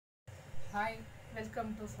Hi, welcome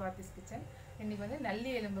to Swathi's kitchen. இன்றைக்கி வந்து நல்லி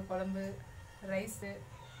எலும்பு குழம்பு, ரைஸு,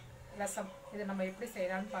 ரசம் இதை நம்ம எப்படி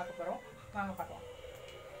செய்யலான்னு பார்க்க போகிறோம். வாங்க பார்க்கலாம்.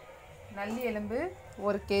 நல்லி எலும்பு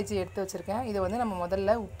 1 kg எடுத்து வச்சுருக்கேன். இதை வந்து நம்ம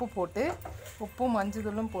முதல்ல உப்பு போட்டு, உப்பும்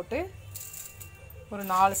மஞ்சளும் போட்டு ஒரு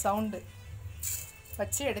 4 சவுண்டு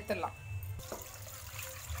வச்சு எடுத்துடலாம்.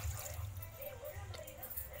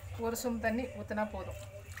 ஒரு சும் தண்ணி ஊற்றினா போதும்.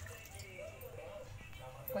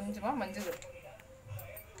 கொஞ்சமாக மஞ்சள்.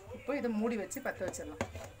 இப்போ இதை மூடி வச்சு பற்ற வச்சிடலாம்.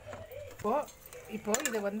 இப்போது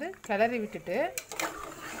இதை வந்து கிளறி விட்டுட்டு,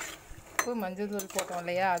 இப்போ மஞ்சள் தூள் போட்டோம்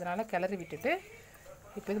இல்லையா, அதனால் கிளறி விட்டுட்டு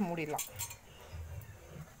இப்போ இது மூடிடலாம்.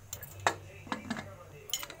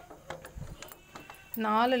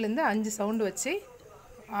 நாலுலேருந்து 5 சவுண்டு வச்சு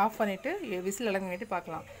ஆஃப் பண்ணிவிட்டு விசில் இறங்கிட்டு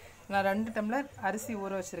பார்க்கலாம். நான் 2 டம்ளர் அரிசி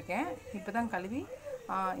ஊற வச்சுருக்கேன். இப்போ தான் கழுவி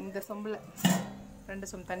இந்த சொம்பில்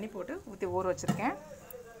 2 சொம்பு தண்ணி போட்டு ஊற்றி ஊற வச்சுருக்கேன்.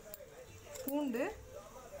 பூண்டு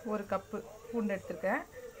 1 கப்பு பூண்டு எடுத்துருக்கேன்.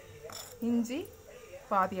 இஞ்சி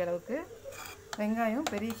பாதி அளவுக்கு, வெங்காயம்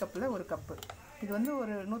பெரிய கப்பில் 1 கப்பு. இது வந்து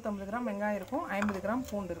ஒரு 150 கிராம் வெங்காயம் இருக்கும், 50 கிராம்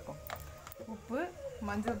பூண்டு இருக்கும். உப்பு,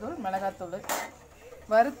 மஞ்சள் தூள், மிளகாத்தூள்,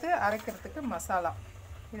 வறுத்து அரைக்கிறதுக்கு மசாலா.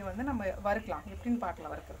 இது வந்து நம்ம வறுக்கலாம். எப்படின்னு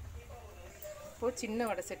பார்க்கலாம் வறுக்கிறது. இப்போது சின்ன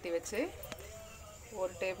வடை சட்டி வச்சு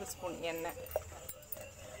 1 டேபிள் ஸ்பூன் எண்ணெய்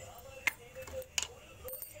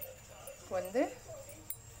வந்து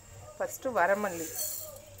ஃபஸ்ட்டு வரமல்லி,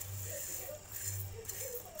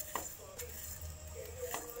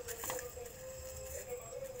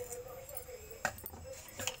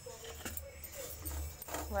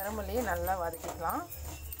 வரமல்லியை நல்லா வதக்கிக்கலாம்.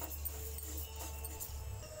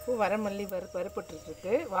 இப்போ வரமல்லி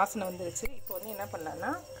வறுப்பட்டுருக்கு, வாசனை வந்துருச்சு. இப்போ வந்து என்ன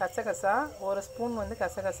பண்ணலான்னா, கசகசா 1 ஸ்பூன் வந்து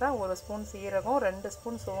கசகசா, 1 ஸ்பூன் சீரகம், 2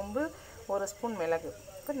 ஸ்பூன் சோம்பு, 1 ஸ்பூன் மிளகு,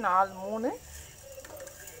 இப்போ 3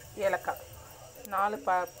 ஏலக்காய்,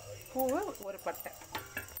 4 பூவு, 1 பட்டை.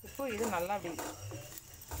 இப்போ இது நல்லா அப்படி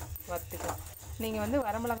வறுத்துக்கலாம். நீங்கள் வந்து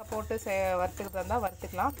வரமிளகா போட்டு வறுத்துக்கிட்டு இருந்தால்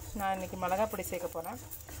வறுத்துக்கலாம். நான் இன்றைக்கி மிளகா பொடி சேர்க்க போகிறேன்,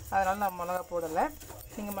 அதனால் நான் மிளகா போடலை.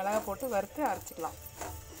 நீங்கள் மிளகா போட்டு வறுத்து அரைச்சிக்கலாம்.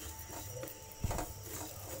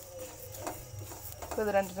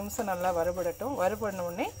 இது 2 நிமிஷம் நல்லா வறுபடட்டும்.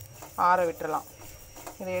 வறுபடினோடனே ஆற விட்டுறலாம்.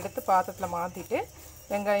 இதை எடுத்து பாத்திரத்தில் மாற்றிட்டு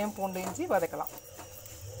வெங்காயம் பூண்டு இஞ்சி வதக்கலாம்.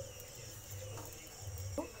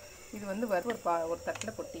 இது வந்து ஒரு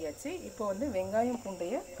தட்டில் கொட்டியாச்சு. இப்போ வந்து வெங்காயம்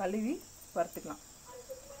பூண்டையை கழுவி வறுத்துக்கலாம்.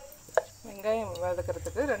 வெங்காயம்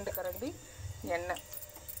வதக்கிறதுக்கு 2 கரண்டி எண்ணெய்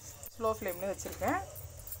ஸ்லோ ஃப்ளேம்லேயே வச்சுருக்கேன்.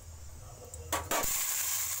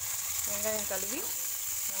 வெங்காயம் கழுவி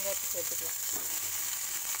வெங்காயத்தை சேர்த்துக்கலாம்.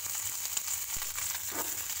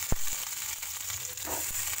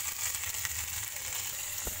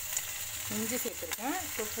 இஞ்சி சேர்த்துருக்கேன்.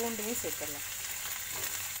 இப்போ பூண்டையும் சேர்த்துடலாம்.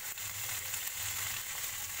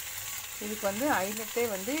 இதுக்கு வந்து ஹைலைட்டே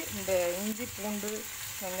வந்து இந்த இஞ்சி பூண்டு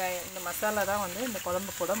வெங்காயம் இந்த மசாலா தான் வந்து இந்த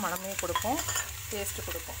குழம்பு கூட மணமே கொடுக்கும், டேஸ்ட்டு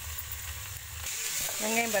கொடுக்கும்.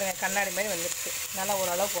 வெங்காயம் பாருங்கள் கண்ணாடி மாதிரி வந்துடுச்சு. நல்லா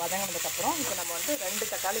ஓரளவுக்கு வதங்கினதுக்கப்புறம் இப்போ நம்ம வந்து 2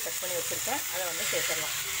 தக்காளி கட் பண்ணி வச்சுருக்கேன், அதை வந்து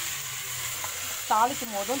சேர்த்துடலாம்.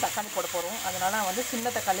 தாளிக்கும் போதும் தக்காளி போட போகிறோம், அதனால் வந்து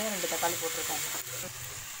சின்ன தக்காளியும் 2 தக்காளி போட்டிருக்கேன்.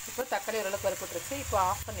 இப்போ தக்காளி ஓரளவுக்கு பருப்புட்டுருச்சு. இப்போ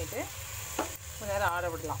ஆஃப் பண்ணிவிட்டு கொஞ்சம் நேரம் ஆற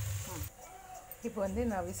விடலாம். இப்போ வந்து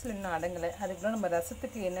நான் விசில் இன்னும் அடங்கலை. அதுக்குள்ள நம்ம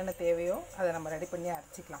ரசத்துக்கு என்னென்ன தேவையோ அதை நம்ம ரெடி பண்ணி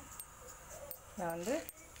அரைச்சிக்கலாம். நான் வந்து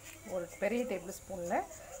ஒரு பெரிய டேபிள் ஸ்பூனில்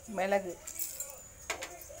மிளகு,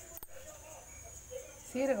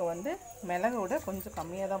 சீரகம் வந்து மிளகை விட கொஞ்சம்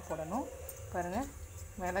கம்மியாக தான் போடணும். பாருங்கள்,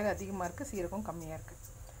 மிளகு அதிகமாக இருக்குது, சீரகம் கம்மியாக இருக்குது.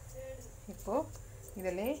 இப்போது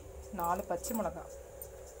இதிலே 4 பச்சை மிளகாய்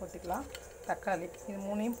போட்டுக்கலாம். தக்காளி, இது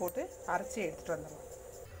 3ஐயும் போட்டு அரைச்சி எடுத்துகிட்டு வந்துடலாம்.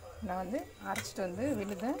 நான் வந்து அரைச்சிட்டு வந்து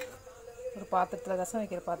விழுதை ஒரு பாத்திரத்தில், ரசம்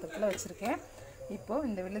வைக்கிற பாத்திரத்தில் வச்சுருக்கேன். இப்போது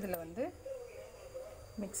இந்த விழுதில் வந்து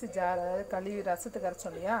மிக்ஸி ஜார், அதாவது கழுவி ரசத்துக்கு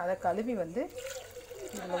அரைச்சோம் இல்லையா, அதை கழுவி வந்து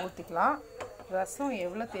இதில் ஊற்றிக்கலாம். ரசம்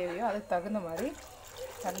எவ்வளோ தேவையோ அதுக்கு தகுந்த மாதிரி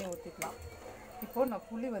தண்ணி ஊற்றிக்கலாம். இப்போது நான்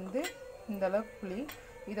புளி வந்து இந்த அளவுக்கு புளி,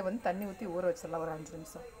 இதை வந்து தண்ணி ஊற்றி ஊற வச்சிடலாம் ஒரு 5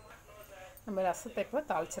 நிமிஷம். நம்ம ரசத்தை இப்போ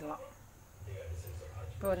தாளிச்சிடலாம்.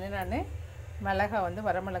 இப்போ வந்து நான் மிளகாய் வந்து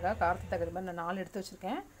வரமிளகாய் காரத்துக்கு தகுந்த மாதிரி நான் 4 எடுத்து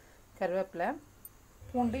வச்சுருக்கேன். கருவேப்பிலை,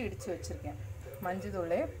 பூண்டு இடித்து வச்சுருக்கேன், மஞ்சள்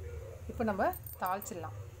தூள். இப்போ நம்ம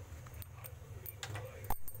தாளிச்சிடலாம்.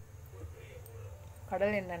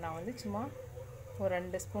 கடலை எண்ணெய் நான் வந்து சும்மா ஒரு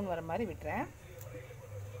 2 ஸ்பூன் வர மாதிரி விட்டுறேன்.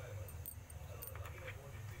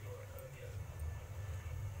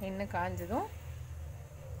 எண்ணெய் காஞ்சதும்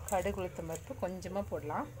கடுகு உளுத்தம் பருப்பு கொஞ்சமாக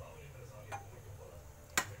போடலாம்.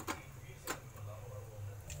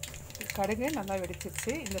 கடுகு நல்லா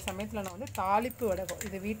வெடிச்சிருச்சு. இந்த சமயத்தில் நான் வந்து தாளிப்பு வடகம்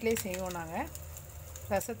இது வீட்டிலே செய்வோம். நாங்கள்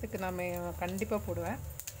ரசத்துக்கு நம்ம கண்டிப்பாக போடுவேன்,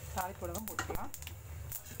 தாளிப்பு வடகம் போட்டுக்கலாம்.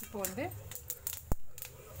 இப்போ வந்து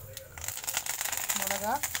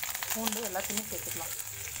மிளகா, பூண்டு எல்லாத்தையுமே சேர்த்துக்கலாம்.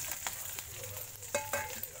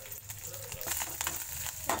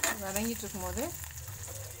 வதங்கிட்டு இருக்கும்போது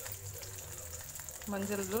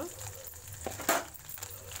மஞ்சள் தூள்,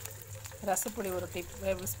 ரசப்பொடி ஒரு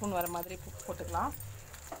டேபிள் ஸ்பூன் வர மாதிரி போட்டுக்கலாம்.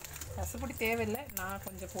 ரசப்பொடி தேவையில்லை, நான்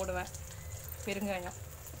கொஞ்சம் போடுவேன். பெருங்காயம்.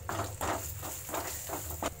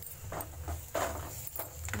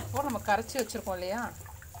 இப்போது நம்ம கரைச்சி வச்சுருக்கோம் இல்லையா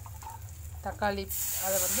தக்காளி,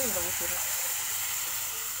 அதை வந்து இதில் ஊற்றிடலாம்.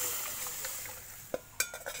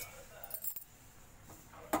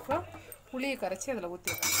 இப்போ புளியை கரைச்சி அதில்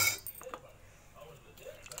ஊற்றிடலாம்.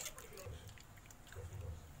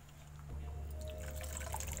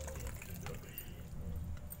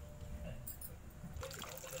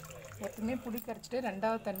 எப்பவுமே புளி கரைச்சிட்டு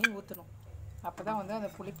 2வது தண்ணி ஊற்றணும். அப்போ தான் வந்து அந்த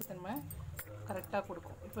புளிப்பு தன்மை கரெக்டாக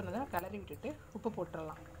கொடுக்கும். இப்போ வந்து கிளறி விட்டுட்டு உப்பு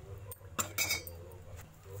போட்டுடலாம்.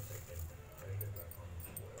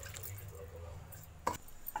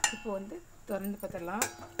 இப்போ வந்து திறந்து பார்த்துடலாம்.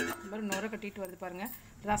 இந்த மாதிரி நுர கட்டிட்டு வருது பாருங்கள்.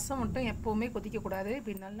 ரசம் மட்டும் எப்போவுமே கொதிக்கக்கூடாது.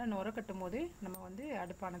 இப்படி நல்லா நுர கட்டும் போது நம்ம வந்து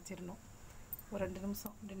அடுப்பு அணைச்சிடணும். ஒரு 2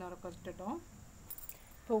 நிமிஷம் இப்படி நுர கட்டிட்டோம்.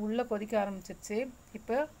 இப்போ உள்ளே கொதிக்க ஆரம்பிச்சிருச்சு.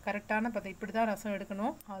 இப்போ கரெக்டான பதம். இப்படி தான் ரசம்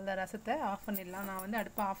எடுக்கணும். அந்த ரசத்தை ஆஃப் பண்ணிடலாம். நான் வந்து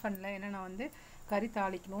அடுப்பை ஆஃப் பண்ணல, ஏன்னா நான் வந்து கறி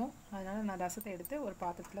தாளிக்கணும். அதனால் நான் ரசத்தை எடுத்து ஒரு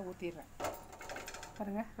பாத்திரத்தில் ஊற்றிடுறேன்.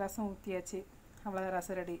 பாருங்கள், ரசம் ஊற்றியாச்சு. அவ்வளோதான்,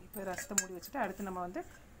 ரசம் ரெடி. இப்போ ரசத்தை மூடி வச்சுட்டு அடுத்து நம்ம வந்து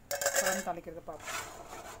குழம்பு தாளிக்கிறத பார்ப்போம்.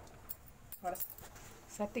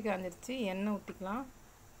 சட்டி காஞ்சிருச்சு. எண்ணெய் ஊற்றிக்கலாம்.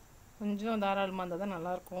 கொஞ்சம் தாராளமாக இருந்தால் தான்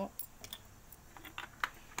நல்லாயிருக்கும்.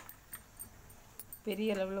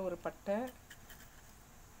 பெரிய அளவில் ஒரு பட்டை,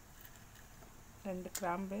 2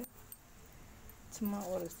 கிராம்பு, சும்மா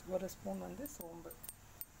ஒரு ஸ்பூன் வந்து சோம்பு,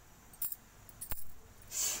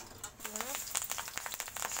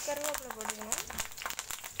 கருவேப்பிலை போட்டுக்கணும்.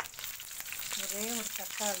 ஒரே ஒரு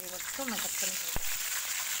தக்காளி மட்டும் நான் கட் பண்ணி போடுறேன்.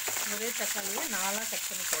 ஒரே தக்காளியை 4ஆக கட்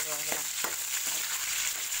பண்ணி போடுவாங்களாம்.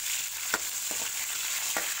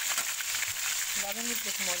 வதங்கிட்டு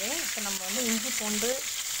இருக்கும்போது இப்போ நம்ம வந்து இஞ்சி, பூண்டு,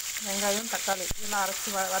 வெங்காயம், தக்காளி இதெல்லாம்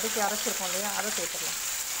அரைச்சிருக்கோம் இல்லையா, அதை சேர்த்துடலாம்.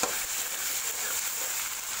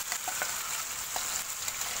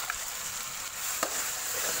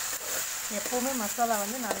 எப்போவுமே மசாலா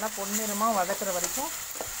வந்து நல்லா பொன்னிறமாக வதக்குற வரைக்கும்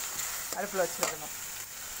அடுப்பில் வச்சுருக்கணும்.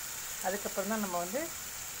 அதுக்கப்புறம் தான் நம்ம வந்து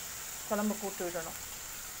குழம்பு கூட்டு விடணும்.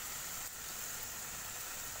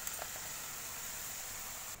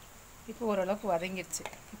 இப்போ ஓரளவுக்கு வதங்கிடுச்சு.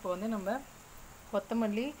 இப்போ வந்து நம்ம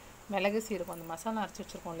கொத்தமல்லி, மிளகு, சீரகம் அந்த மசாலா அரைச்சி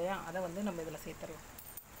வச்சுருக்கோம் இல்லையா, அதை வந்து நம்ம இதில் சேர்த்துடலாம்.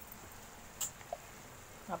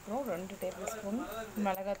 அப்புறம் 2 டேபிள் ஸ்பூன்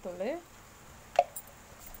மிளகாத்தூள்,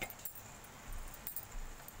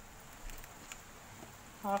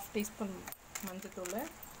 1/2 டீஸ்பூன் மஞ்சத்தூள்,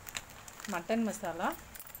 மட்டன் மசாலா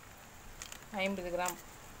 50 கிராம்.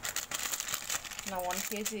 நான் 1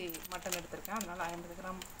 kg மட்டன் எடுத்திருக்கேன், அதனால் 50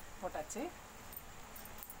 கிராம் போட்டாச்சு.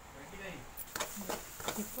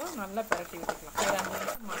 இப்போ நல்லா பரட்டி விட்டுக்கலாம். ஒரு 5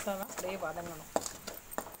 நிமிஷம் மசாலா அப்படியே வதங்கணும்.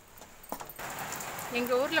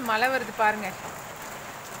 எங்கள் ஊரில் மழை வருது பாருங்கள்.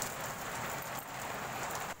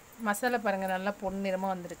 மசாலா பாருங்கள் நல்லா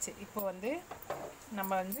பொன்னிறமாக வந்துடுச்சு. இப்போ வந்து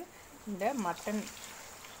நம்ம வந்து இந்த மட்டன்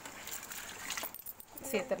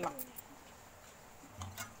சேர்த்துடலாம்.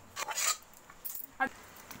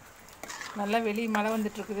 நல்லா வெளியே மழை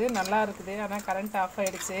வந்துட்டுருக்குது, நல்லா இருக்குது. ஆனால் கரண்ட் ஆஃப்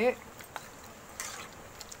ஆகிடுச்சு.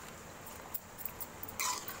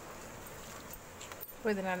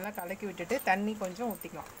 இப்போ இது நல்லா கலக்கி விட்டுட்டு தண்ணி கொஞ்சம்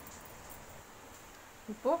ஊற்றிக்கலாம்.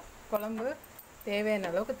 இப்போது குழம்பு தேவையான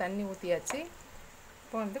அளவுக்கு தண்ணி ஊற்றியாச்சு.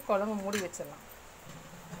 இப்போ வந்து குழம்பு மூடி வச்சிடலாம்.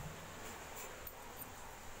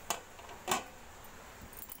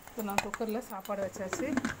 இப்போ நான் குக்கரில் சாப்பாடு வச்சாச்சு.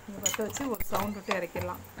 இதை பற்ற வச்சு ஒரு சவுண்ட் விட்டு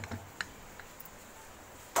இறக்கிடலாம்.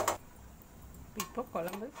 இப்போ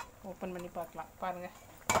குழம்பு ஓப்பன் பண்ணி பார்க்கலாம். பாருங்கள்,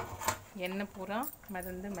 எண்ணெய் பூரா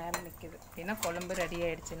மிதந்து மேலே நிற்கிது. அப்படின்னா குழம்பு ரெடி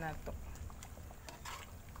ஆகிடுச்சின்னு அர்த்தம்.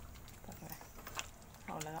 பாருங்கள்,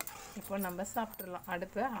 அவ்வளோதான். இப்போ நம்ம சாப்பிட்றலாம்.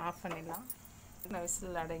 அடுப்பை ஆஃப் பண்ணிடலாம். நான்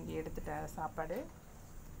விசில் அடங்கி எடுத்துட்டேன் சாப்பாடு.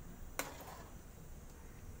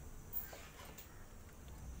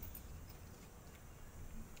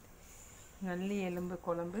 நல்லி எலும்பு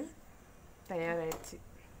குழம்பு தயாராகிடுச்சு.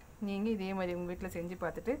 நீங்கள் இதே மாதிரி உங்கள் வீட்டில் செஞ்சு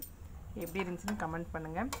பார்த்துட்டு எப்படி இருந்துச்சுன்னு கமெண்ட்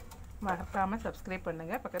பண்ணுங்கள். மறக்காமல் சப்ஸ்கிரைப்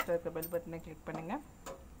பண்ணுங்கள். பக்கத்தில் இருக்க பெல் பட்டனை கிளிக் பண்ணுங்கள்.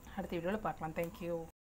 அடுத்த வீடியோவில் பார்க்கலாம். தேங்க்யூ.